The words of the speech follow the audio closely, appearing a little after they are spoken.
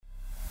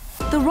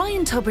The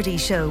Ryan Tubridy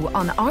Show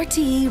on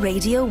RTE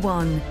Radio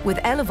 1 with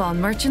Elevon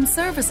Merchant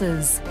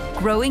Services.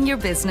 Growing your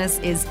business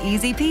is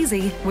easy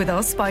peasy with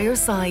us by your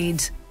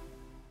side.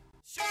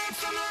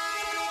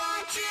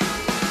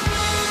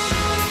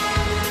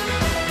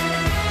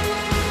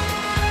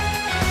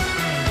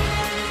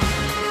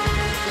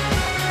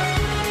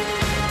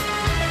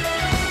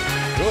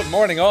 Good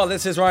morning all,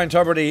 this is Ryan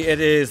Tubridy. It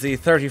is the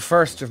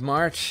 31st of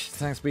March,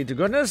 thanks be to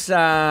goodness.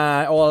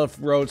 All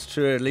roads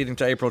leading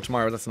to April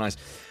tomorrow, that's nice.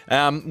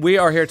 We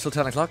are here till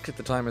 10 o'clock,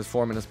 the time is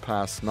 4 minutes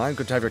past 9.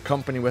 Good to have your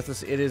company with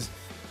us. It is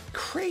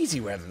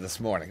crazy weather this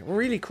morning,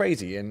 really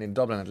crazy in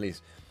Dublin at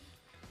least.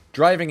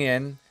 Driving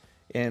in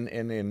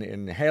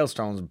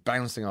hailstones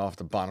bouncing off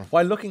the bonnet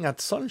while looking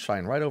at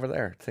sunshine right over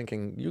there,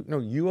 thinking,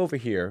 you over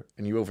here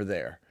and you over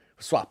there.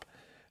 Swap.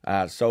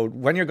 So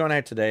when you're going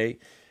out today,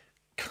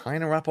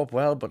 kind of wrap up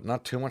well, but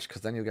not too much,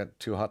 because then you'll get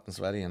too hot and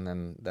sweaty, and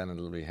then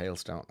it'll be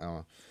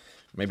hailstone.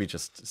 Maybe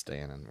just stay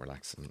in and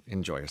relax and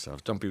enjoy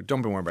yourself. Don't be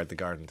worried about the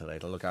garden today.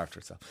 It'll look after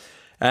itself.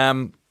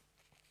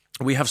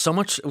 We have so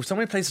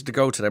many places to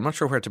go today. I'm not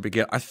sure where to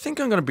begin. I think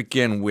I'm going to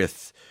begin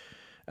with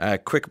a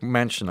quick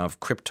mention of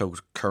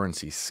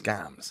cryptocurrency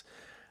scams.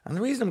 And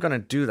the reason I'm going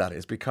to do that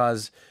is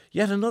because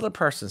yet another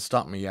person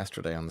stopped me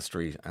yesterday on the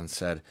street and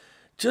said,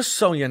 just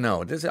so you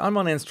know, I'm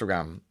on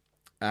Instagram,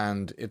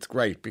 and it's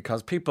great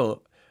because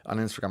people on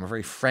Instagram are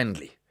very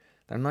friendly.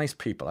 They're nice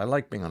people. I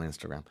like being on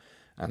Instagram.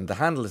 And the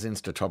handle is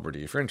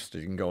InstaTubridy. If you're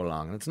interested, you can go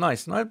along. And it's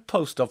nice. And I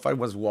post stuff. I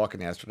was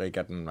walking yesterday,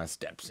 getting my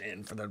steps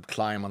in for the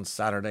climb on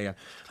Saturday. And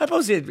I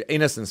posted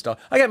innocent stuff.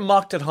 I get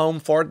mocked at home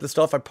for the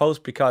stuff I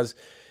post because,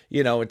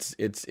 it's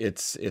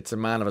a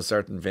man of a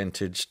certain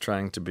vintage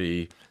trying to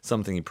be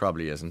something he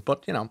probably isn't.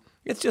 But,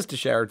 it's just to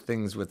share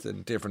things with a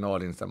different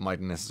audience that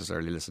mightn't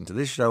necessarily listen to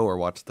this show or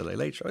watch the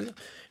Late Show.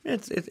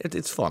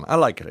 It's fun. I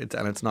like it.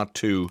 And it's not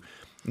too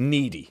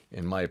needy,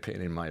 in my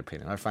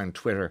opinion. I found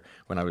Twitter,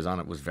 when I was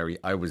on it,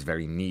 I was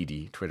very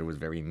needy. Twitter was a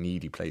very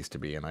needy place to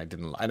be, and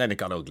then it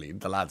got ugly.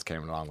 The lads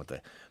came along with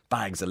the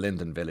bags of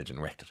Linden Village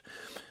and wrecked it.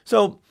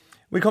 So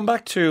we come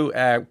back to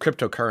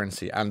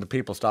cryptocurrency, and the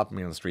people stopping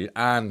me on the street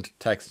and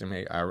texting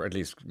me, or at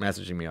least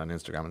messaging me on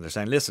Instagram, and they're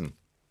saying, listen,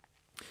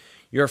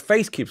 your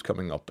face keeps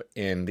coming up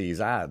in these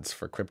ads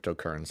for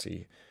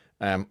cryptocurrency.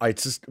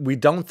 We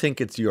don't think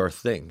it's your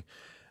thing.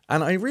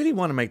 And I really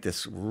want to make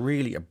this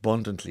really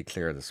abundantly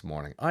clear this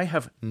morning. I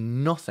have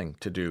nothing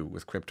to do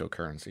with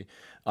cryptocurrency.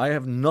 I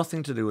have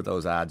nothing to do with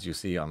those ads you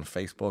see on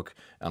Facebook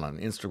and on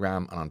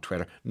Instagram and on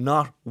Twitter.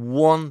 Not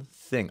one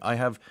thing. I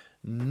have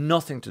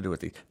nothing to do with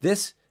these.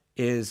 This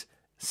is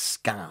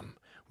scam.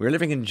 We're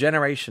living in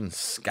generation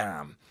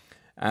scam.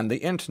 And the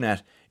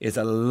internet is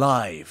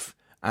alive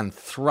and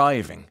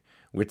thriving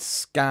with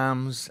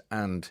scams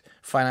and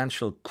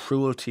financial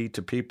cruelty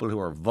to people who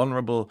are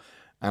vulnerable.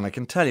 And I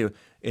can tell you,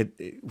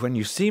 when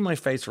you see my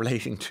face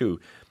relating to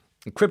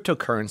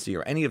cryptocurrency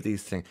or any of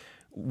these things,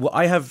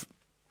 I have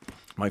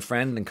my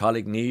friend and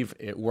colleague Neve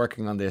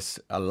working on this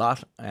a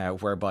lot,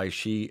 whereby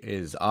she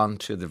is on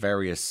to the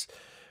various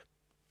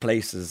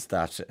places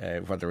that,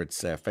 whether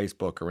it's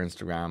Facebook or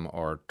Instagram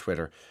or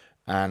Twitter,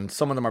 and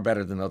some of them are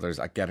better than others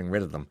at getting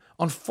rid of them.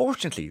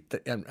 Unfortunately,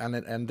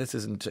 and this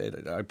isn't,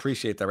 I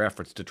appreciate their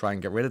efforts to try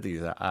and get rid of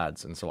these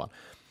ads and so on.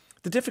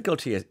 The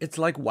difficulty is it's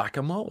like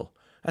whack-a-mole.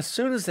 As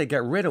soon as they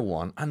get rid of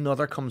one,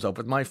 another comes up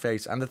with my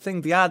face. And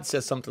the ad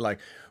says something like,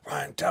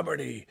 Ryan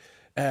Tubridy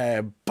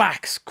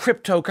backs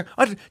crypto.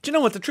 Do you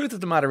know what the truth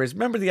of the matter is?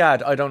 Remember the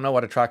ad, I don't know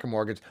what a tracker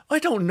mortgage. I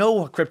don't know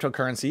what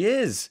cryptocurrency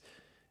is.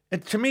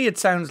 To me, it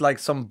sounds like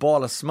some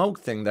ball of smoke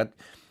thing that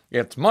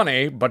it's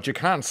money, but you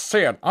can't see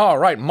it. Oh,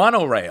 right,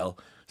 monorail.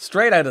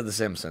 Straight out of The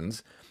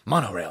Simpsons.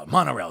 Monorail,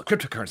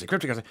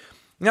 cryptocurrency.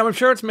 Now, I'm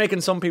sure it's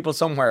making some people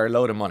somewhere a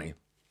load of money.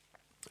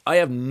 I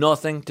have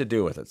nothing to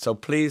do with it. So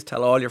please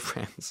tell all your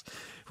friends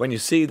when you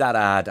see that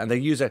ad, and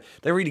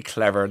they're really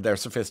clever, they're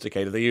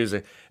sophisticated. They use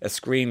a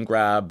screen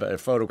grab, a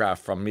photograph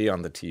from me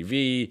on the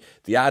TV.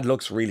 The ad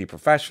looks really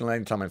professional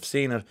anytime I've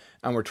seen it,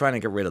 and we're trying to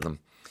get rid of them.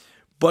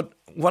 But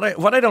what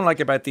I don't like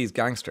about these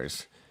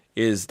gangsters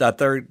is that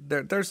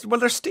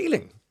they're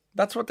stealing.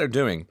 That's what they're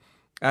doing.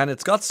 And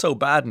it's got so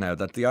bad now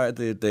that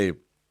the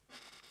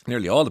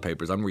nearly all the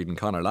papers, I'm reading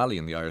Conor Lally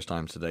in the Irish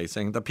Times today,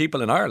 saying that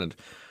people in Ireland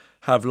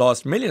have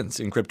lost millions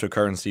in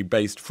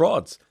cryptocurrency-based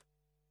frauds.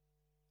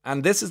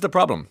 And this is the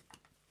problem.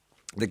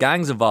 The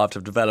gangs involved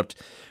have developed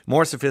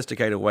more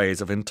sophisticated ways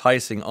of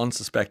enticing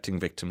unsuspecting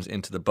victims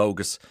into the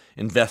bogus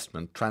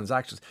investment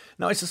transactions.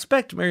 Now, I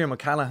suspect Miriam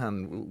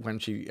O'Callaghan, when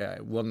she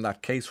won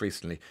that case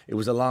recently, it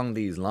was along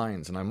these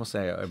lines. And I must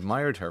say, I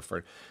admired her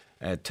for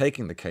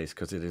taking the case,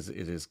 because it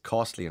is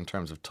costly in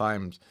terms of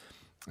time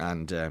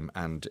and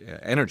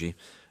energy,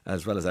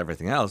 as well as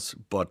everything else.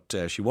 But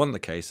she won the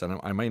case, and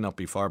I may not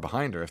be far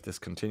behind her if this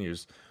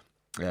continues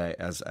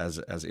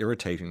as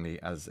irritatingly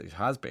as it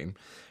has been,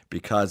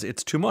 because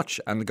it's too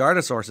much. And the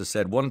Garda sources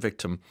said one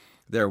victim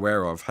they're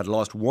aware of had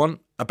lost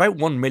about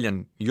 €1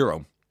 million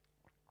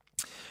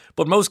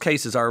But most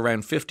cases are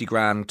around 50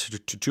 grand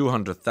to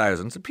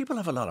 200,000. So people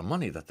have a lot of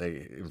money that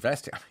they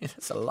invest in. I mean,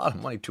 it's a lot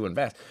of money to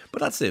invest.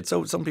 But that's it.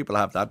 So some people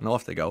have that and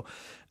off they go.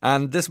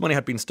 And this money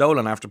had been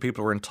stolen after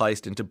people were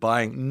enticed into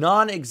buying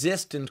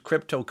non-existent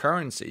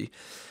cryptocurrency.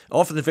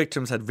 Often the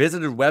victims had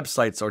visited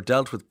websites or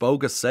dealt with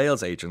bogus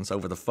sales agents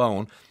over the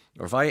phone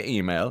or via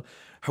email.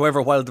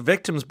 However, while the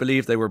victims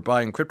believed they were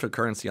buying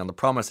cryptocurrency on the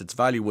promise its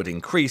value would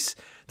increase,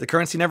 the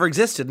currency never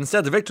existed.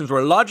 Instead, the victims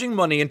were lodging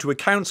money into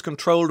accounts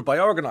controlled by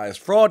organised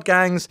fraud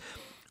gangs,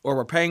 or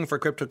were paying for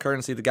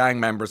cryptocurrency the gang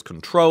members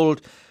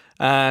controlled.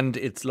 And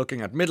it's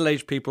looking at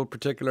middle-aged people,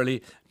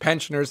 particularly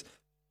pensioners.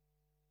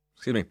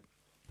 Excuse me.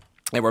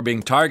 They were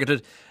being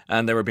targeted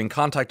and they were being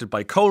contacted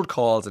by cold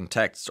calls and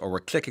texts, or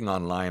were clicking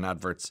online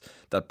adverts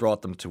that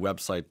brought them to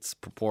websites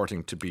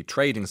purporting to be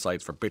trading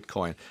sites for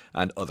Bitcoin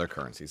and other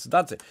currencies. So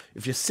that's it.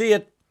 If you see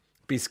it,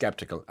 be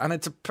skeptical. And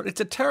it's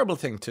a terrible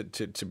thing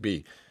to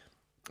be.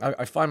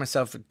 I find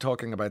myself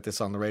talking about this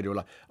on the radio a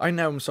lot. I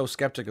now am so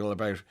skeptical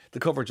about the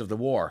coverage of the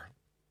war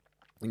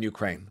in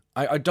Ukraine.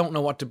 I don't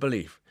know what to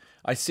believe.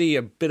 I see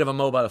a bit of a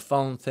mobile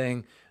phone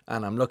thing,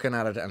 and I'm looking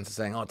at it and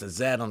saying, oh, it's a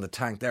Z on the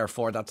tank,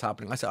 therefore that's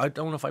happening. I say, I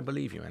don't know if I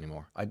believe you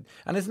anymore. And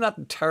isn't that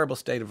a terrible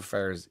state of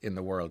affairs in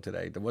the world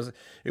today?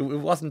 It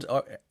wasn't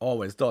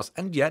always thus.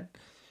 And yet,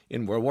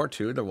 in World War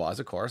II, there was,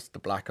 of course, the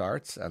black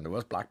arts, and there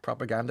was black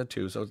propaganda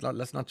too. So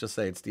let's not just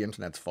say it's the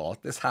internet's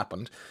fault. This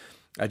happened.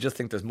 I just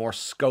think there's more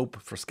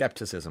scope for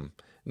skepticism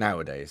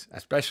nowadays,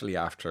 especially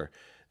after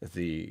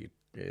the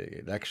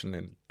election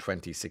in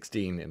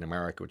 2016 in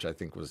America, which I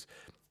think was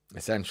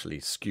essentially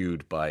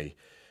skewed by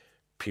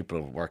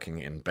people working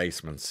in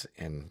basements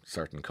in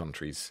certain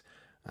countries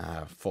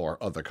for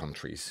other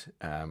countries,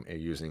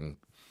 using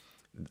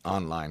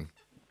online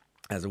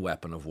as a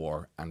weapon of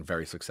war, and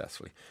very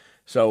successfully.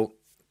 So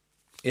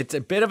it's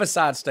a bit of a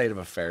sad state of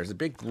affairs, a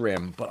bit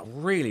grim, but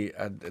really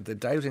the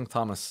doubting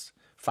Thomas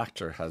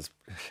factor has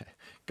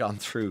gone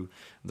through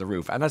the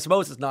roof. And I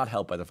suppose it's not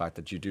helped by the fact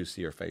that you do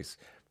see your face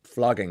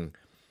flogging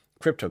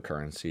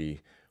cryptocurrency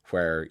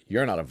where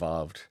you're not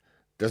involved.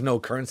 There's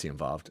no currency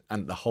involved,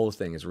 and the whole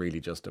thing is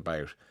really just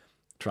about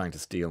trying to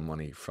steal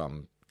money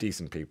from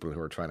decent people who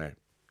are trying to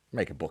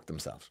make a buck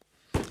themselves.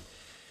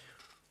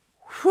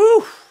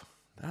 Whew!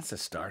 That's a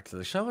start to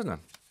the show, isn't it?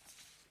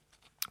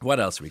 What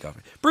else have we got?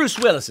 Bruce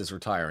Willis is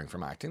retiring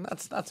from acting.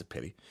 That's a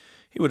pity.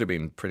 He would have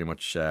been pretty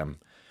much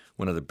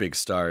one of the big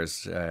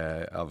stars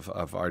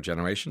of our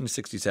generation.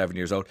 67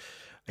 years old.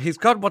 He's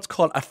got what's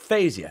called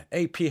aphasia,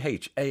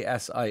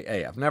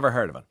 A-P-H-A-S-I-A. I've never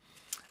heard of it.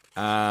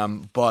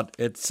 But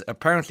it's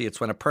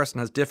when a person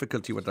has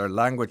difficulty with their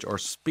language or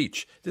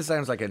speech. This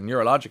sounds like a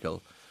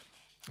neurological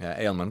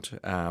ailment,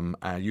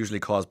 usually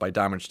caused by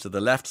damage to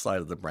the left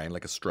side of the brain,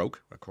 like a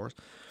stroke, of course.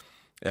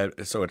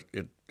 So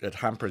it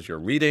hampers your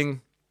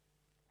reading,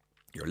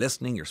 your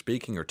listening, your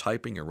speaking, your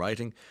typing, your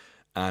writing.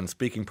 And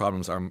speaking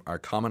problems are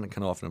common and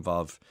can often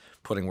involve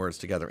putting words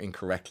together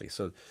incorrectly.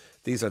 So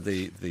these are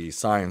the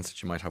signs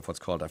that you might have what's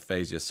called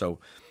aphasia. So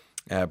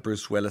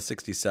Bruce Willis,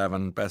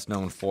 67, best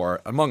known for,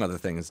 among other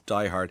things,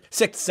 Die Hard,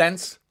 Sixth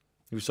Sense,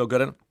 he was so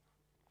good in it,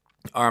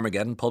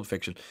 Armageddon, Pulp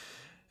Fiction,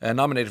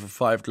 nominated for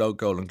 5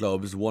 Golden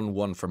Globes, won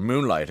 1 for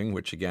Moonlighting,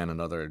 which again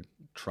another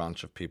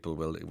tranche of people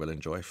will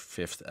enjoy.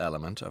 Fifth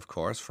Element, of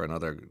course, for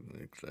another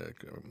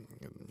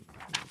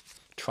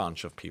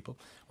tranche of people.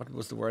 What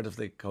was the word of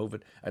the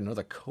COVID?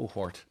 Another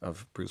cohort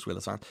of Bruce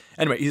Willis.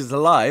 Anyway, he's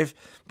alive,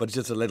 but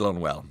just a little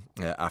unwell.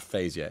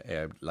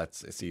 Aphasia.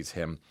 Sees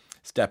him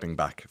stepping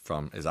back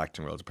from his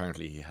acting roles.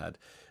 Apparently he had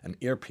an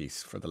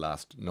earpiece for the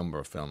last number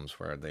of films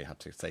where they had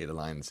to say the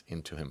lines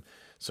into him,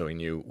 so he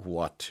knew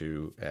what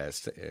to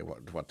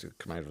what to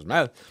come out of his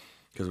mouth,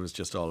 because it was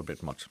just all a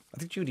bit much. I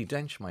think Judi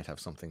Dench might have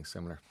something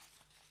similar.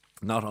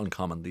 Not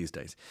uncommon these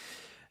days.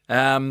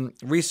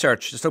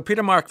 Research. So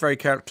Peter Mark very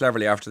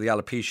cleverly, after the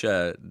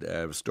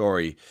alopecia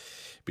story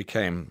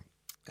became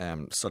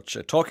such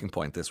a talking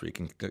point this week,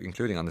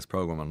 including on this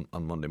programme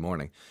on Monday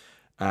morning,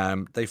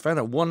 they found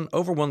that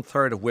over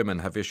 1/3 of women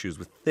have issues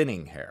with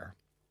thinning hair.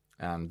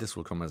 And this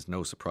will come as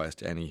no surprise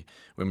to any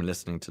women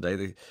listening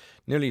today.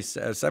 Nearly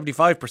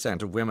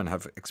 75% of women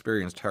have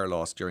experienced hair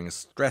loss during a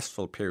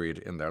stressful period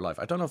in their life.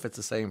 I don't know if it's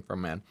the same for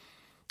men,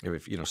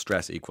 if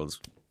stress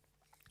equals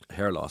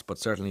hair loss, but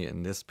certainly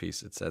in this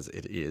piece it says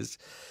it is.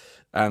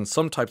 And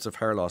some types of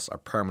hair loss are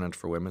permanent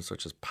for women,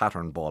 such as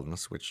pattern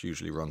baldness, which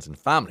usually runs in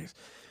families.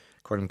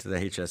 According to the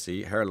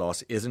HSE, hair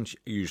loss isn't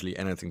usually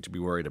anything to be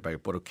worried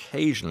about, but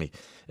occasionally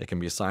it can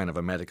be a sign of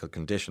a medical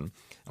condition.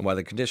 And while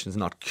the condition is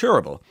not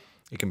curable,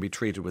 it can be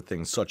treated with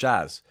things such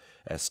as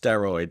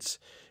steroids,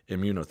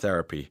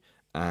 immunotherapy,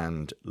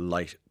 and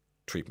light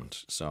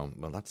treatment. So,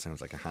 well, that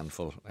sounds like a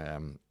handful.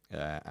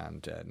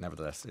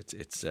 Nevertheless,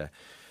 it's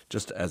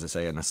just, as I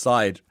say, an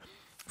aside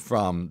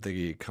from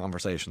the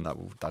conversation that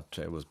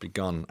was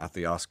begun at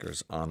the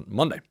Oscars on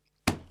Monday.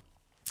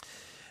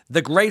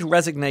 The Great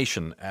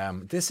Resignation.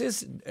 This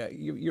is,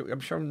 I'm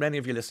sure many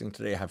of you listening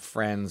today have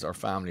friends or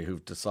family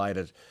who've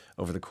decided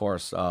over the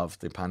course of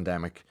the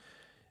pandemic,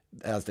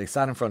 as they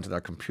sat in front of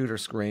their computer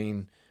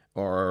screen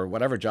or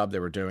whatever job they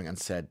were doing and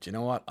said, "Do you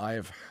know what?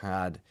 I've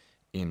had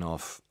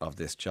enough of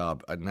this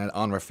job. And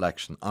on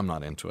reflection, I'm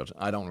not into it.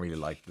 I don't really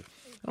like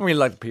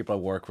the people I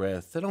work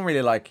with. I don't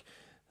really like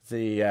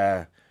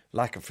the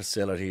lack of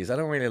facilities. I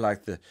don't really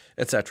like the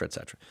etc.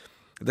 etc."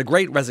 The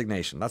Great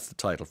Resignation. That's the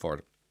title for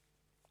it.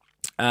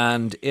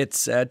 And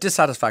it's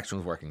dissatisfaction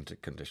with working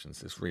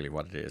conditions is really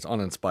what it is.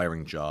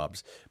 Uninspiring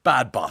jobs,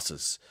 bad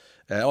bosses.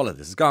 All of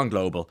this has gone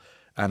global,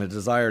 and a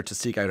desire to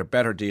seek out a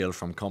better deal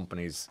from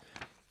companies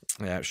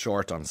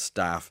short on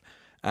staff.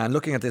 And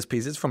looking at this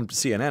piece, it's from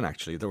CNN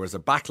actually. There was a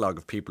backlog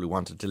of people who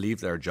wanted to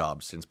leave their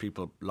jobs since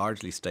people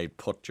largely stayed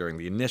put during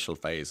the initial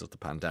phase of the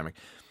pandemic.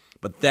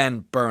 But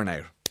then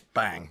burnout,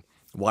 bang,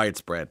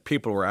 widespread.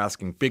 People were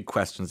asking big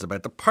questions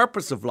about the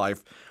purpose of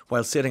life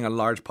while sitting on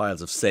large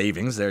piles of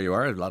savings. There you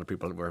are. A lot of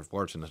people were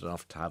fortunate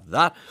enough to have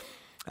that.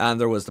 And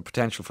there was the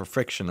potential for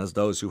friction as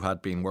those who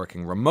had been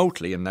working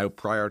remotely and now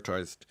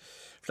prioritised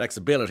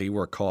flexibility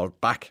were called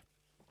back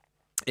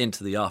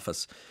into the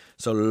office.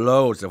 So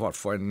loads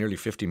of nearly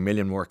 50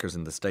 million workers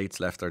in the States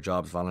left their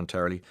jobs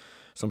voluntarily.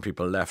 Some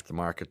people left the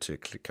market to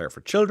care for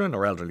children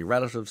or elderly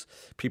relatives.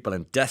 People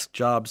in desk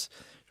jobs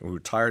who were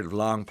tired of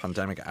long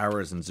pandemic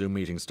hours and Zoom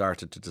meetings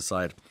started to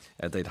decide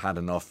they'd had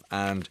enough.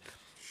 And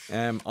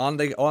on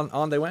they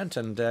went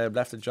and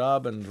left the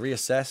job and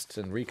reassessed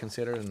and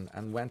reconsidered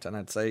and went. And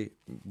I'd say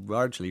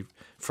largely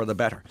for the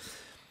better.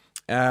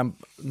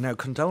 Now,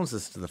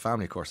 condolences to the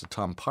family, of course, of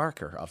Tom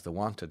Parker of The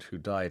Wanted, who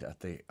died at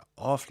the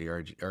awfully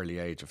early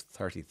age of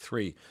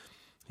 33.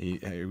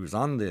 He was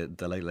on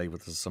the Late Late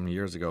with us some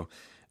years ago.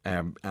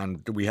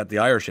 And we had the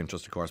Irish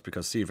interest, of course,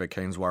 because Siva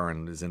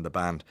Keynes-Warren is in the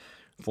band,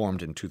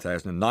 formed in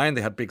 2009.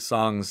 They had big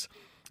songs,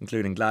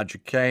 including Glad You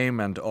Came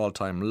and All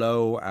Time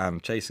Low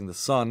and Chasing the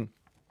Sun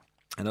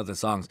and other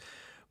songs.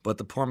 But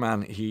the poor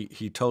man,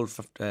 he told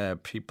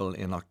people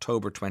in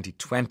October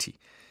 2020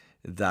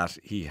 that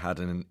he had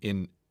an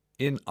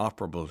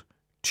inoperable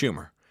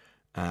tumour.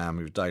 He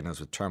was diagnosed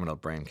with terminal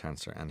brain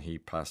cancer and he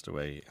passed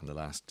away in the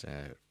last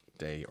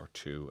day or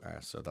two.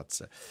 So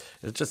that's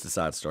it's just a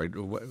sad story.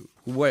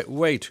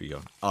 Way too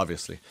young,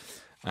 obviously.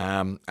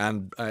 And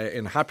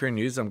in happier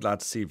news, I'm glad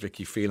to see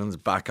Vicky Phelan's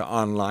back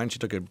online. She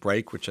took a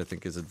break, which I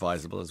think is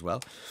advisable as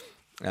well.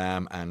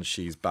 And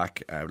she's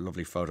back.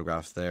 Lovely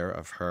photographs there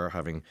of her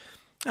having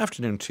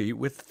afternoon tea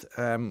with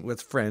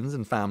friends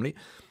and family.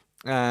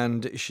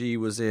 And she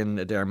was in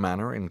Adare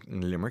Manor in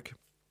Limerick.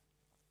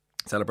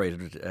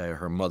 Celebrated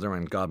her mother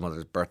and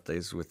godmother's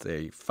birthdays with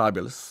a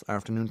fabulous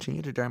afternoon tea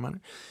at Adare Manor.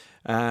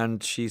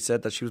 And she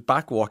said that she was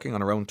back walking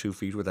on her own 2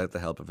 feet without the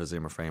help of a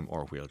Zimmer frame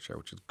or wheelchair,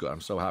 which is good. I'm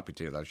so happy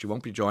to hear that. She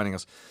won't be joining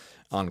us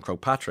on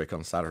Croagh Patrick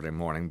on Saturday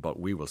morning, but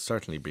we will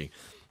certainly be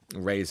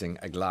raising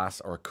a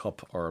glass or a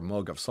cup or a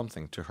mug of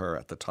something to her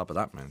at the top of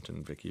that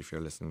mountain. Vicky, if you're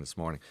listening this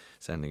morning,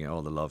 sending you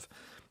all the love.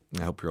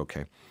 I hope you're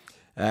okay.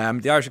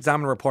 The Irish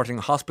Examiner reporting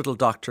hospital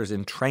doctors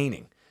in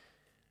training.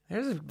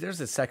 There's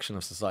a section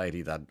of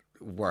society that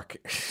work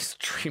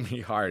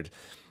extremely hard,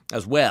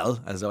 as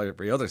well as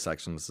every other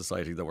section of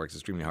society that works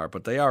extremely hard.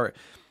 But they are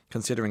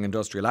considering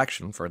industrial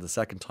action for the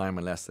second time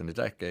in less than a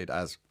decade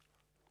as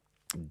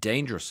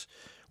dangerous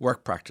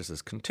work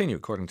practices continue,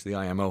 according to the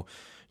IMO.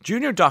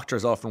 Junior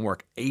doctors often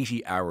work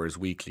 80 hours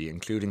weekly,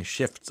 including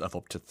shifts of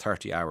up to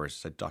 30 hours,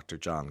 said Dr.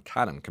 John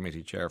Cannon,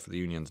 committee chair for the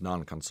union's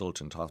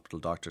non-consultant hospital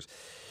doctors.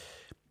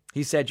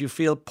 He said, "You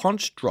feel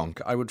punch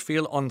drunk. I would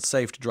feel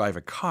unsafe to drive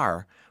a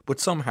car, but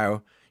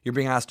somehow you're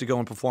being asked to go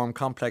and perform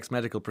complex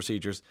medical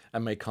procedures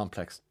and make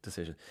complex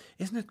decisions."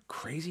 Isn't it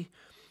crazy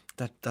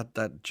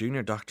that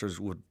junior doctors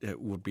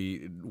would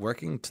be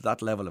working to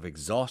that level of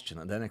exhaustion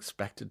and then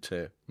expected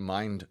to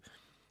mind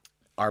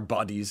our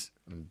bodies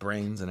and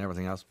brains and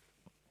everything else?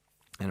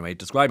 Anyway,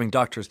 describing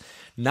doctors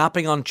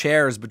napping on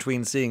chairs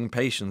between seeing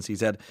patients, he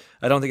said,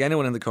 "I don't think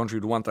anyone in the country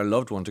would want their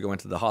loved one to go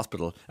into the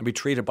hospital and be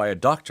treated by a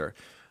doctor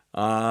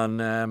on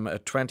an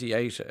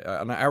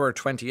hour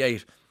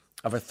 28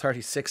 of a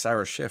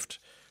 36-hour shift."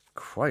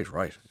 Quite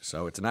right.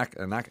 So it's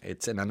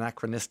an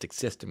anachronistic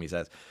system, he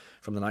says,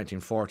 from the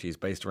 1940s,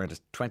 based around a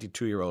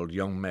 22-year-old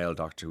young male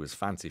doctor who is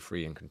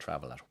fancy-free and can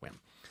travel at whim.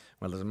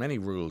 Well, there's many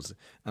rules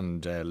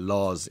and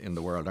laws in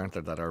the world, aren't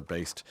there, that are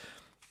based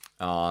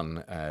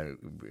on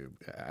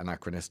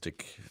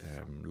anachronistic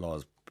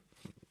laws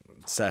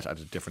set at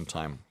a different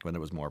time when it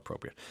was more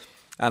appropriate.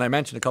 And I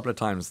mentioned a couple of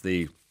times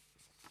the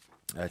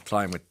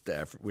climb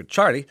with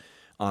Charlie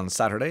on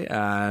Saturday,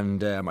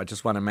 and I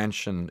just want to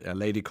mention a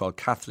lady called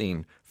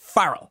Kathleen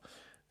Farrell.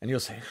 And you'll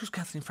say, who's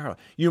Kathleen Farrell?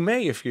 You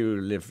may, if you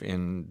live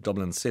in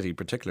Dublin City,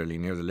 particularly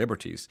near the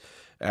Liberties,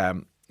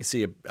 you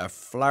see a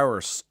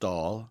flower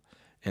stall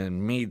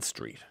in Meath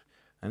Street.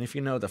 And if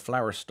you know the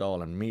flower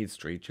stall in Meath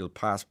Street, you'll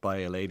pass by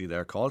a lady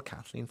there called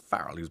Kathleen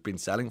Farrell, who's been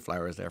selling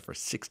flowers there for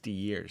 60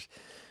 years.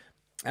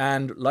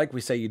 And like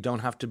we say, you don't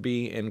have to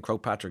be in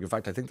Croagh Patrick. In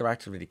fact, I think they're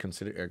actively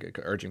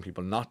urging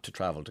people not to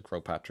travel to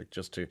Croagh Patrick,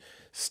 just to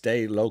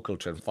stay local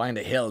to and find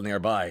a hill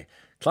nearby.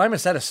 Climb a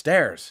set of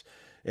stairs.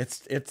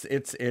 It's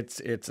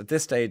at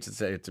this stage,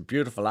 it's a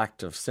beautiful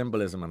act of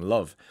symbolism and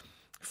love.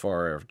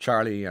 for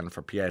Charlie and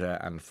for Pieta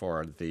and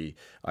for the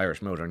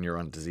Irish Motor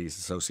Neuron Disease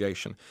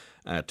Association,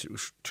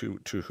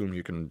 to whom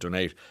you can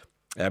donate.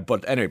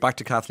 But anyway, back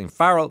to Kathleen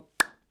Farrell.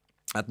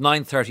 At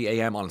 9:30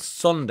 a.m. on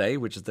Sunday,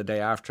 which is the day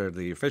after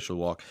the official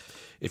walk,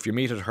 if you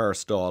meet at her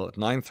stall at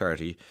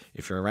 9:30,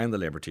 if you're around the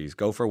Liberties,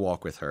 go for a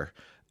walk with her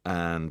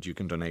and you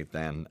can donate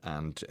then.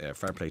 And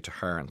fair play to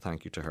her and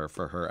thank you to her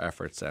for her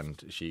efforts.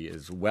 And she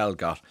is well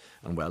got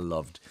and well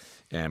loved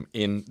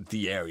in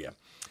the area.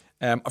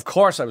 Of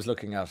course, I was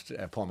looking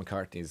at Paul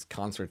McCartney's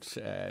concert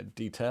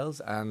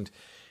details, and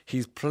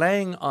he's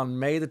playing on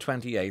May the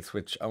 28th,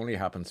 which only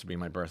happens to be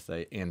my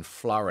birthday, in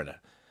Florida.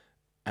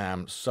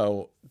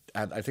 So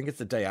I think it's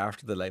the day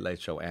after the Late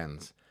Late Show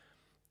ends.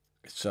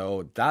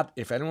 So that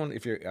if you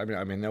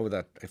know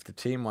that if the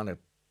team want to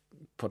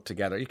put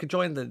together, you could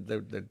join the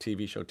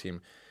TV show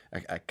team,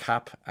 a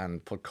cap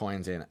and put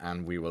coins in,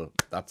 and we will.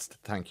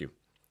 Thank you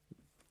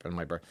for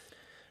my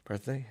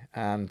birthday,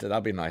 and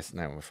that'll be nice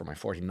now for my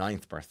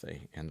 49th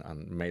birthday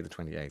on May the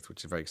 28th,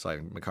 which is very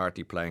exciting.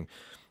 McCartney playing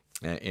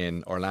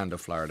in Orlando,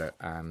 Florida,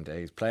 and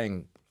he's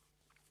playing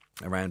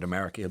around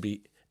America. He'll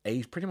be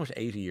pretty much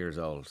 80 years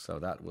old, so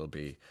that will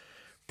be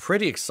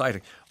pretty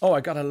exciting. Oh,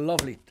 I got a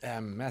lovely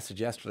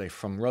message yesterday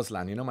from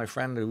Ruslan. You know, my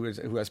friend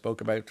who I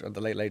spoke about at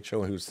the Late Late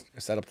Show, who's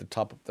set up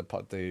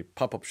the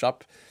pop-up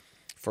shop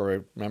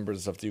for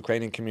members of the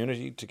Ukrainian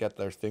community to get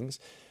their things.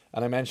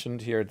 And I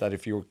mentioned here that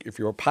if you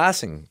were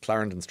passing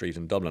Clarendon Street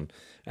in Dublin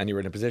and you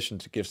were in a position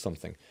to give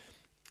something,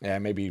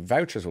 maybe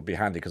vouchers would be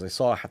handy, because I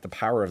saw I had the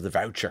power of the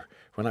voucher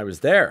when I was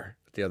there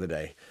the other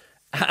day.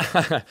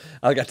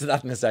 I'll get to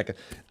that in a second.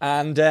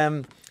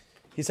 And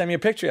he sent me a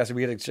picture yesterday.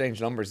 We had exchanged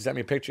numbers. He sent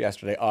me a picture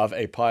yesterday of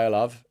a pile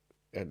of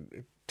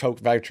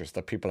vouchers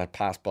that people had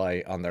passed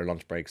by on their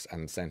lunch breaks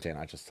and sent in.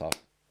 I just thought,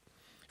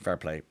 fair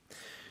play.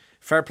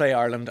 Fair play,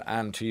 Ireland,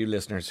 and to you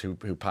listeners who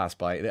pass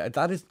by.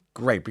 That is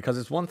great, because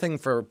it's one thing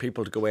for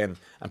people to go in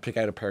and pick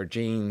out a pair of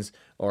jeans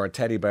or a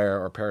teddy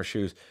bear or a pair of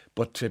shoes,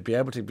 but to be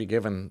able to be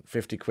given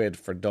 50 quid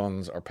for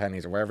Duns or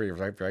pennies or wherever your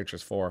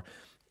voucher's for,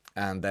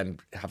 and then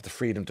have the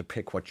freedom to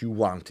pick what you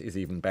want is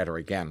even better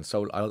again.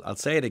 So I'll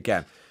say it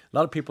again. A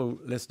lot of people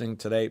listening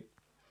today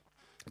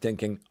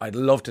thinking, I'd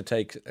love to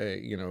take a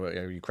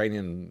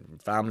Ukrainian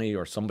family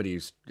or somebody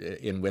who's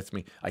in with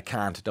me. I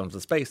can't, don't have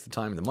the space, the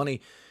time, the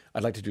money.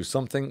 I'd like to do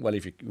something. Well,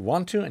 if you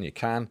want to and you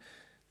can,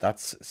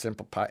 that's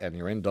simple. And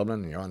you're in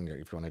Dublin, and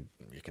if you want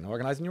to, you can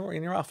organise in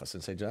your office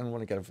and say, I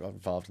want to get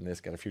involved in this,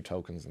 get a few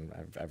tokens and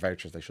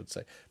vouchers, they should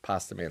say,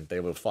 pass them in. They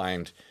will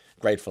find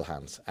grateful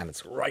hands, and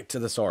it's right to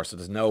the source. So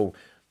there's no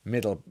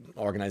middle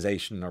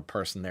organisation or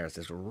person there. It's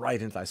just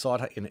right into. I saw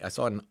it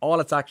in all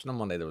its action on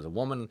Monday. There was a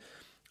woman.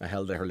 I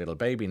held her little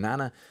baby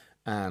Nana,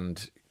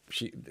 and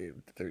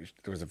there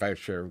was a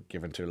voucher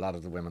given to a lot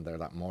of the women there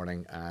that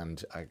morning,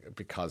 and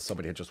because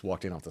somebody had just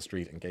walked in off the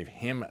street and gave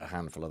him a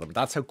handful of them.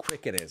 That's how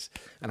quick it is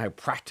and how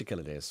practical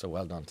it is. So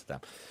well done to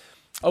them.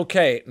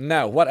 Okay,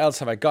 now what else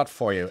have I got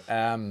for you?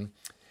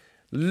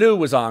 Lou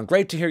was on.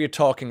 Great to hear you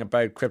talking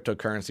about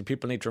cryptocurrency.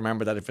 People need to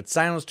remember that if it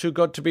sounds too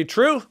good to be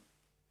true, it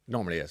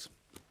normally is.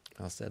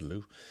 I said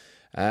Lou.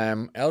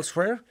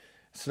 Elsewhere,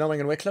 snowing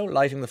in Wicklow,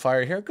 lighting the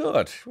fire here.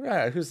 Good.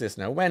 Who's this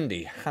now?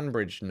 Wendy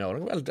Hanbridge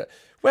Nolan.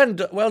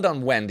 Well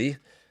done, Wendy.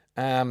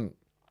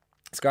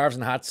 Scarves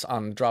and hats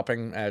on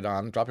dropping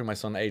my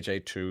son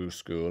AJ to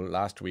school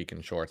last week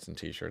in shorts and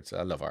t-shirts.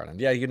 I love Ireland.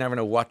 Yeah, you never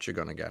know what you're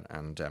going to get.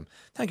 And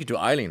thank you to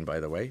Eileen, by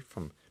the way,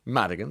 from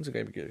Madigan's.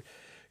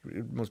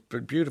 Most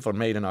beautiful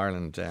made in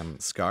Ireland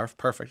scarf.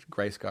 Perfect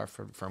grey scarf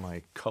for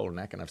my cold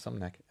neck, and I have some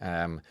neck.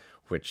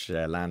 Which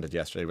landed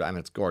yesterday, and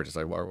it's gorgeous.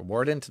 I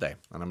wore it in today,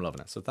 and I'm loving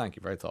it. So thank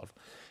you, very thoughtful.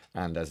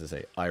 And as I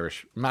say,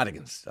 Irish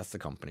Madigan's, that's the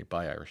company,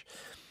 by Irish.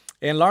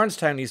 In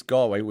Lawrencetown, East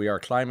Galway, we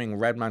are climbing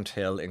Redmount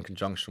Hill in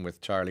conjunction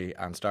with Charlie,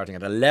 and starting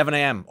at 11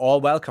 a.m.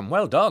 All welcome.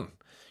 Well done.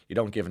 You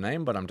don't give a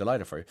name, but I'm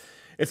delighted for you.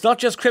 It's not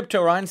just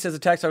crypto, Ryan, says a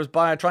text. I was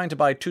trying to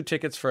buy 2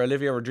 tickets for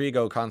Olivia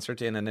Rodrigo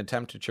concert in an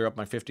attempt to cheer up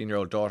my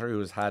 15-year-old daughter who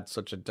has had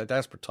such a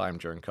desperate time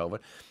during COVID.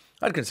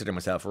 I'd consider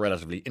myself a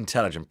relatively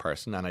intelligent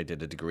person, and I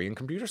did a degree in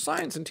computer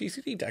science and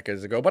TCT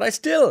decades ago, but I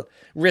still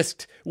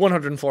risked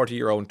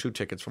 €140 and 2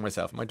 tickets for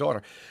myself and my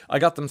daughter. I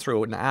got them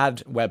through an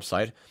ad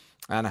website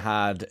and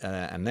had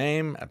a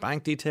name,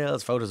 bank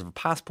details, photos of a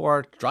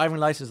passport, driving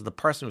license of the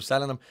person who's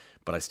selling them,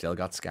 but I still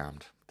got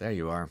scammed. There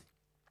you are.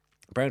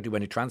 Apparently,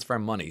 when you transfer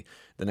money,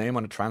 the name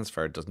on a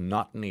transfer does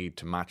not need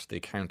to match the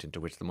account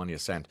into which the money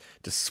is sent.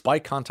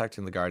 Despite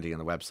contacting the Gardaí on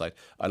the website,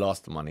 I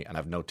lost the money and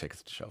have no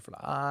tickets to show for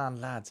that.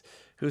 Lads,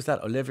 who's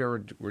that? Olivia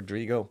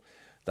Rodrigo?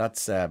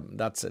 That's a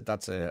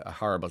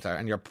horrible time.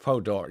 And your poor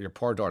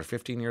daughter,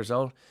 15 years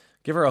old.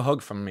 Give her a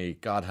hug from me.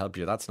 God help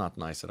you. That's not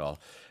nice at all.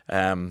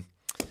 I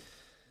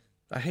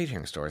hate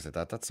hearing stories like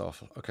that. That's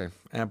awful. Okay,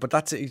 but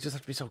that's it. You just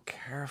have to be so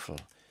careful.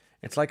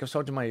 It's like I was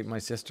talking to my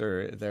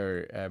sister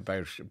there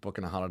about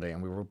booking a holiday,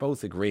 and we were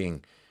both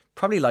agreeing,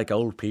 probably like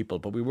old people,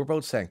 but we were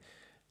both saying,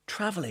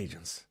 travel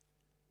agents.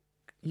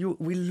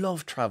 We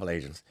love travel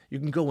agents. You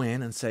can go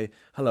in and say,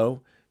 hello,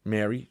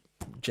 Mary,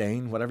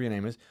 Jane, whatever your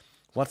name is.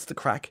 What's the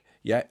crack?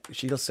 Yeah,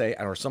 she'll say,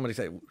 or somebody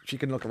say, she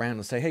can look around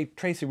and say, hey,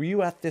 Tracy, were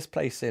you at this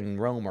place in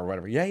Rome or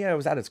whatever? Yeah, I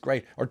was at it. It's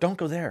great. Or don't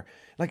go there.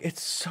 Like,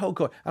 it's so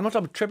good. I'm not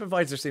talking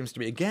TripAdvisor seems to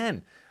be,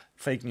 again,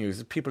 fake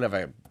news. People have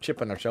a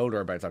chip on their shoulder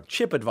about something.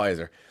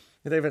 TripAdvisor.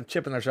 They have a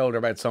chip on their shoulder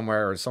about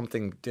somewhere or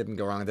something didn't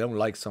go wrong. They don't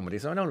like somebody.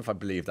 So I don't know if I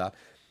believe that.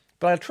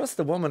 But I'll trust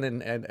the woman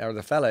or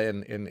the fella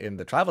in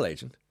the travel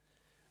agent.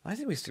 I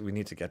think we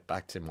need to get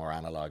back to more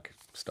analog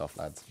stuff,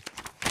 lads.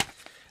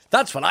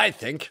 That's what I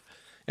think.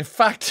 In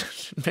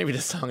fact, maybe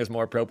this song is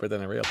more appropriate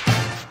than a real.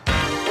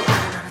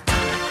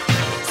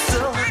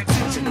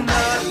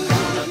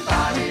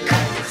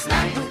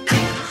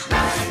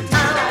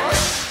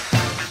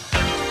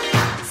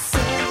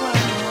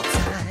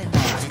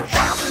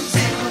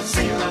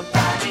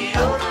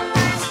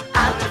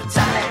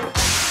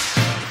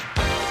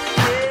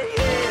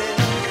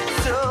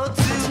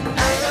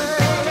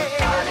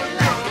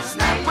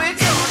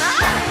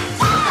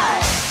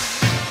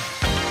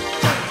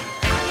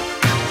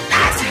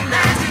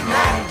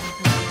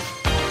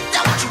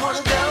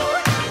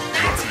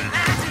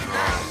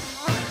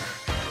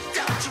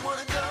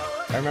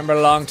 I remember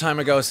a long time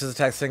ago, says the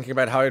text, thinking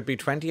about how I'd be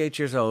 28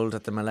 years old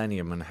at the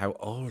millennium and how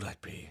old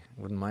I'd be.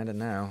 Wouldn't mind it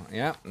now.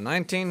 Yeah,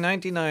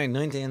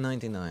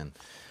 1999.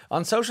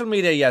 On social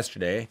media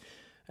yesterday,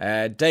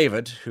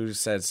 David, who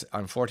says,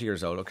 I'm 40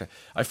 years old, okay,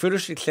 I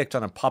foolishly clicked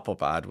on a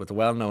pop-up ad with a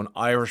well-known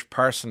Irish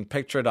person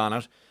pictured on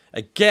it.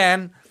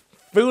 Again,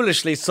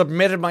 foolishly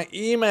submitted my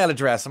email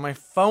address and my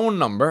phone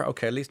number.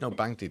 Okay, at least no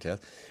bank details.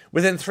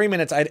 Within 3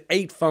 minutes, I had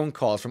 8 phone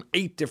calls from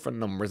 8 different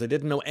numbers. I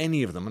didn't know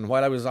any of them. And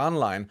while I was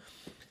online,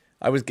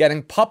 I was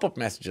getting pop-up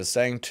messages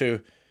saying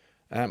to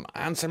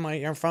answer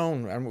your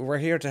phone and we're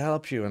here to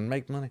help you and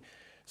make money.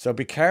 So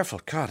be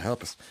careful. God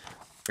help us.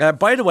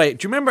 By the way,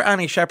 do you remember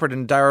Annie Shepherd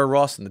and Dara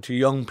Rawson, the 2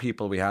 young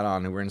people we had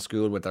on who were in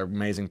school with their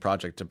amazing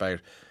project about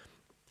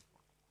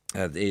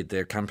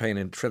their campaign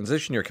and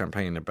Transition Year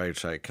campaign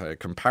about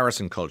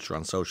comparison culture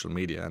on social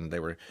media? And they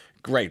were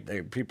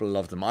great. People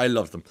loved them. I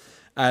loved them.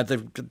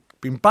 They've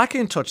been back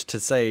in touch to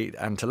say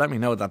and to let me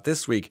know that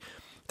this week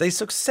they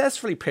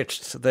successfully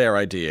pitched their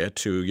idea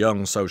to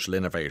Young Social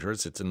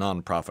Innovators. It's a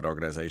non-profit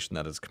organisation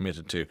that is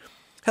committed to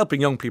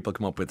helping young people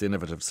come up with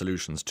innovative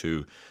solutions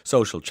to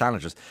social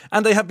challenges.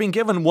 And they have been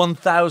given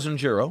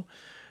 €1,000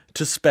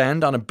 to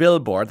spend on a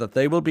billboard that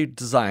they will be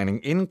designing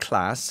in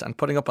class and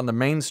putting up on the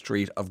main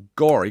street of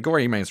Gorey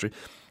Main Street.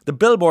 The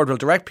billboard will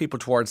direct people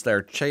towards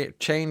their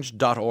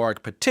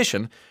change.org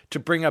petition to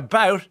bring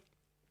about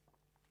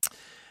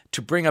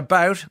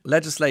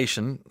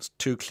legislation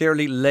to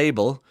clearly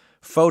label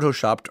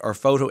photoshopped or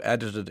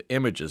photo-edited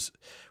images,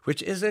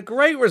 which is a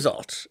great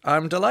result.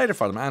 I'm delighted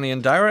for them. Annie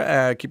and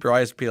Dara, keep your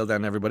eyes peeled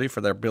then, everybody,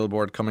 for their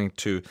billboard coming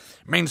to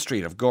Main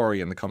Street of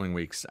Gorey in the coming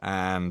weeks.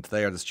 And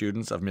they are the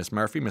students of Miss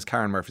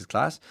Karen Murphy's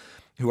class,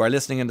 who are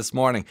listening in this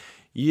morning.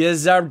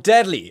 Yous are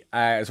deadly,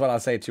 is what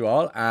I'll say to you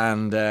all.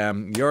 And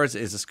yours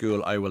is a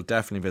school I will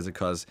definitely visit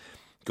because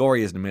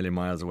Gorey isn't a million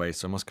miles away,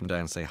 so I must come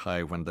down and say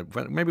hi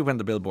maybe when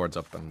the billboard's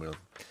up, and we'll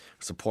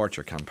support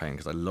your campaign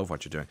because I love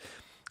what you're doing.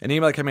 An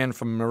email came in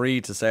from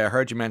Marie to say, I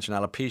heard you mention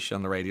alopecia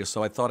on the radio,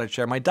 so I thought I'd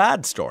share my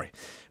dad's story.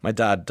 My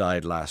dad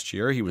died last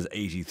year. He was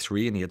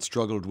 83 and he had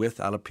struggled with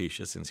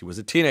alopecia since he was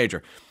a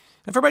teenager.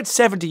 And for about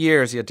 70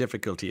 years, he had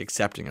difficulty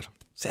accepting it.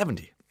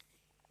 70.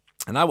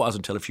 And that was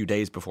until a few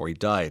days before he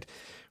died,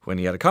 when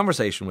he had a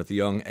conversation with the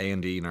young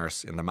A&E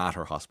nurse in the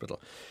Mater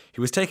Hospital. He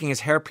was taking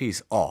his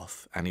hairpiece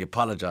off and he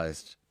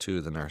apologised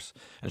to the nurse.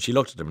 And she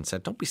looked at him and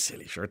said, don't be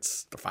silly, sure,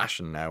 it's the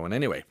fashion now. And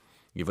anyway,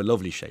 you have a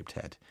lovely shaped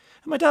head.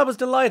 And my dad was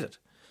delighted.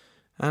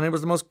 And it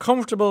was the most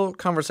comfortable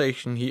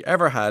conversation he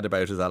ever had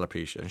about his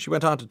alopecia. And she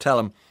went on to tell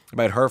him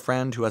about her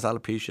friend who has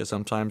alopecia.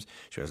 Sometimes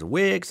she has a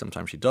wig,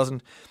 sometimes she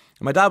doesn't.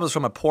 And my dad was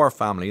from a poor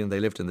family and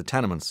they lived in the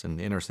tenements in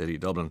inner city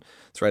Dublin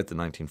throughout the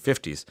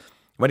 1950s.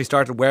 When he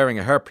started wearing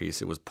a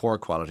hairpiece, it was poor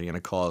quality and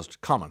it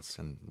caused comments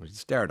and he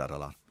stared at a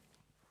lot.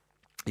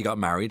 He got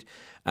married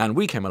and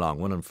we came along,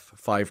 one of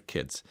 5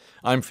 kids.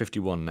 I'm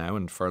 51 now,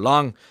 and for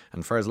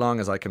as long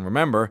as I can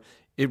remember,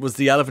 it was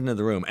the elephant in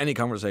the room. Any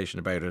conversation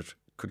about it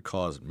could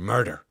cause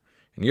murder.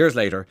 And years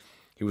later,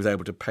 he was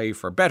able to pay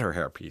for better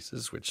hair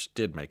pieces, which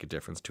did make a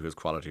difference to his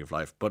quality of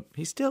life, but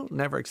he still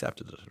never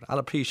accepted it.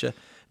 Alopecia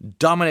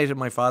dominated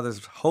my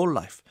father's whole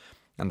life,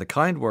 and the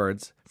kind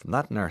words from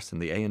that nurse in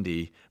the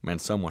A&E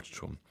meant so much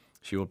to him.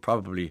 She will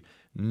probably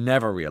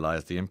never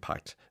realise the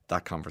impact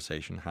that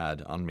conversation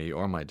had on me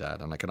or my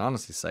dad, and I can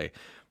honestly say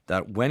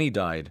that when he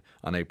died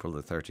on April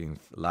the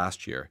 13th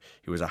last year,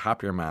 he was a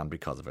happier man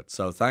because of it.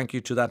 So thank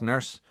you to that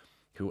nurse,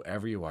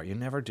 whoever you are. You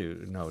never do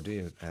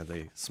you?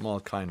 The small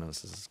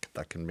kindnesses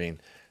that can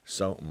mean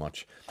so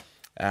much.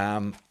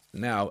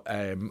 Now,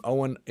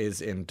 Owen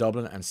is in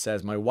Dublin and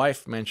says, my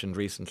wife mentioned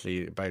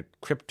recently about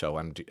crypto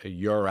and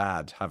your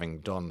ad having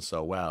done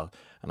so well.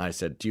 And I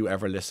said, do you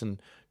ever listen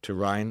to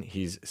Ryan?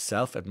 He's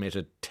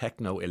self-admitted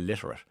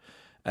techno-illiterate.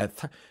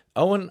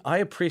 Owen, I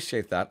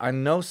appreciate that. I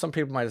know some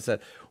people might have said,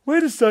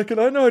 wait a second,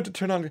 I know how to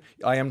turn on.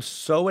 I am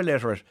so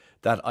illiterate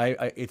that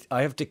I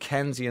have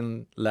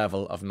Dickensian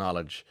level of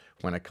knowledge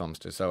when it comes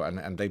to, so,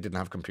 and they didn't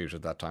have computers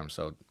at that time,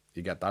 so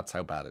that's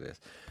how bad it is.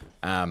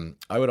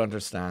 I would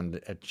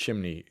understand a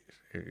chimney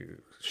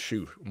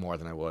chute more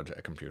than I would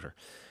a computer.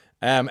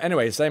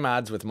 Anyway, same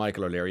ads with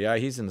Michael O'Leary. Yeah,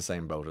 he's in the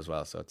same boat as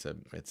well, so it's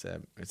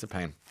a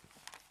pain.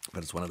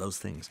 But it's one of those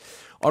things.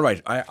 All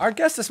right, our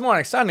guest this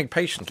morning, standing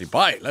patiently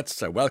by. Let's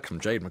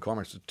welcome Jade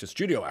McCormick to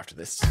studio after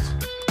this.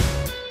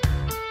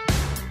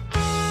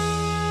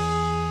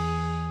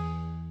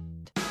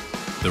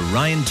 The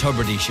Ryan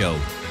Tubridy Show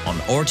on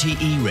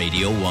RTE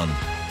Radio 1.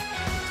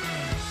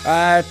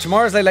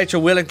 Tomorrow's Late Show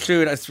will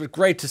include, it's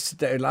great to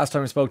see, last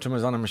time I spoke to him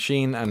was on a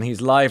machine, and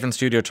he's live in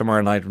studio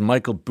tomorrow night with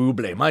Michael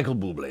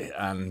Bublé,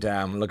 and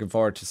I'm looking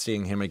forward to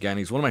seeing him again.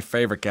 He's one of my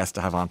favourite guests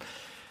to have on.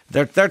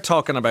 They're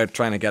talking about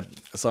trying to get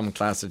some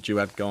class of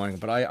duet going,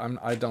 but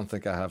I don't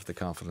think I have the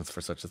confidence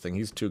for such a thing.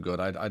 He's too good.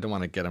 I don't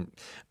want to get him.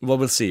 Well,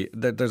 we'll see.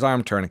 There's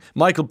arm turning.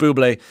 Michael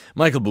Bublé,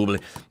 Siobhan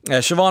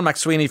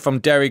McSweeney from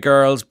Derry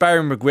Girls,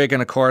 Barry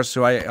McGuigan, of course,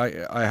 who I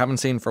haven't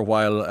seen for a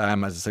while.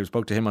 As I say, we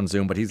spoke to him on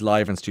Zoom, but he's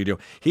live in studio.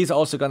 He's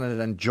also going to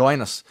then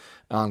join us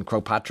on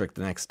Crowpatrick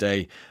the next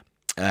day.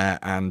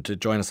 And to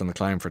join us on the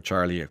climb for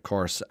Charlie, of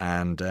course,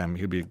 and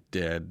he'll be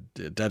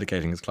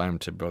dedicating his climb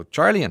to both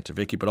Charlie and to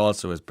Vicky, but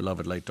also his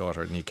beloved late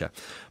daughter Nika.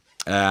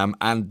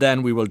 And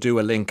then we will do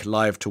a link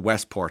live to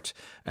Westport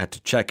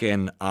to check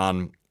in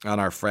on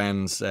our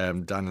friends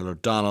Daniel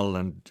O'Donnell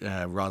and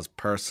Ros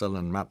Purcell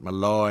and Matt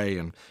Malloy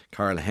and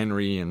Carl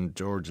Henry and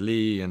George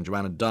Lee and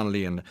Joanna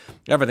Donnelly and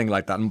everything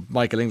like that. And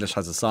Michael English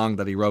has a song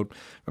that he wrote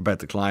about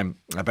the climb,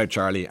 about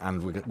Charlie,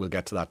 and we'll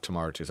get to that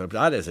tomorrow too. So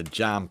that is a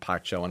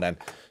jam-packed show, and then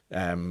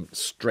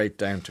straight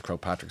down to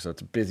Crowpatrick. So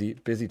it's a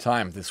busy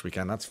time this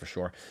weekend, that's for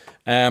sure.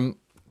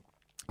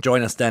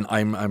 Join us then.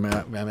 I'm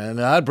an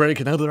ad break,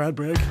 another ad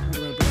break.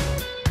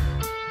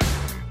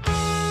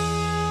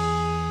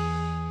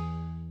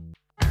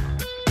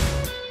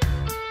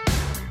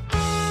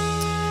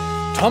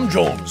 Tom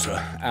Jones.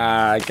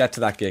 Get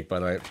to that gig, by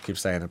the way. I keep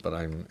saying it, but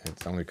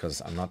it's only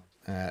because I'm not.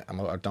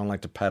 I don't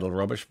like to peddle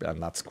rubbish,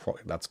 and that's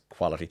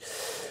quality.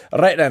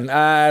 Right then,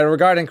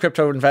 regarding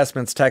crypto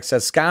investments, text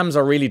says scams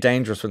are really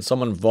dangerous when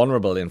someone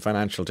vulnerable in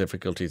financial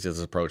difficulties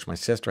is approached. My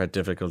sister had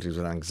difficulties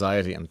with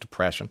anxiety and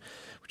depression,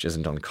 which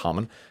isn't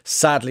uncommon.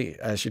 Sadly,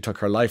 she took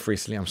her life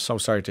recently. I'm so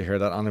sorry to hear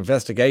that. On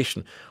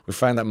investigation, we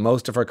found that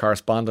most of her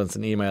correspondence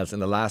and emails in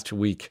the last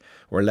week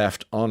were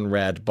left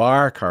unread,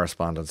 bar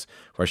correspondence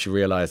where she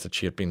realised that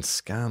she had been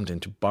scammed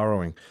into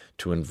borrowing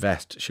to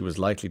invest. She was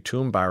likely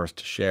too embarrassed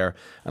to share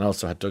and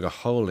also had dug a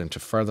hole into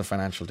further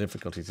financial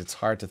difficulties. It's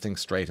hard to think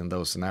straight in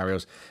those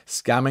scenarios.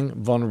 Scamming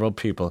vulnerable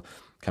people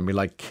can be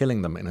like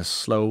killing them in a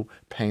slow,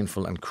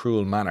 painful and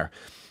cruel manner.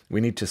 We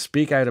need to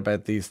speak out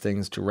about these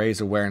things to raise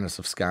awareness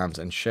of scams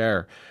and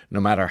share. No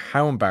matter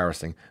how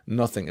embarrassing,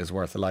 nothing is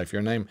worth a life.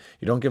 Your name,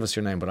 you don't give us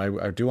your name, but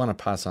I do want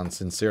to pass on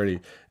sincerely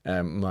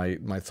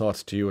my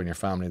thoughts to you and your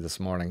family this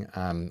morning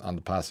on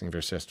the passing of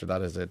your sister.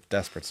 That is a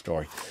desperate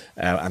story.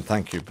 And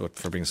thank you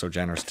for being so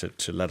generous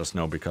to let us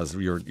know, because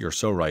you're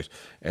so right.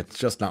 It's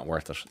just not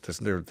worth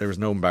it. There is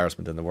no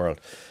embarrassment in the world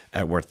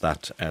worth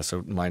that.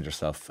 So mind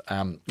yourself.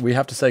 We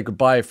have to say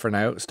goodbye for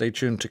now. Stay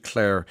tuned to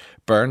Claire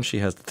Byrne. She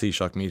has the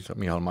Taoiseach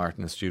Micheál Martin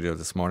in the studio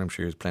this morning. I'm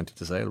sure he has plenty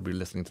to say. We'll be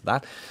listening to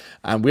that.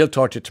 And we'll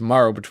talk to you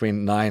tomorrow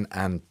between 9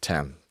 and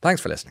 10.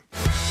 Thanks for listening.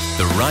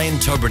 The Ryan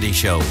Tubridy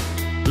Show.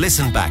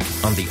 Listen back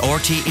on the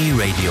RTE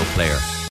Radio player.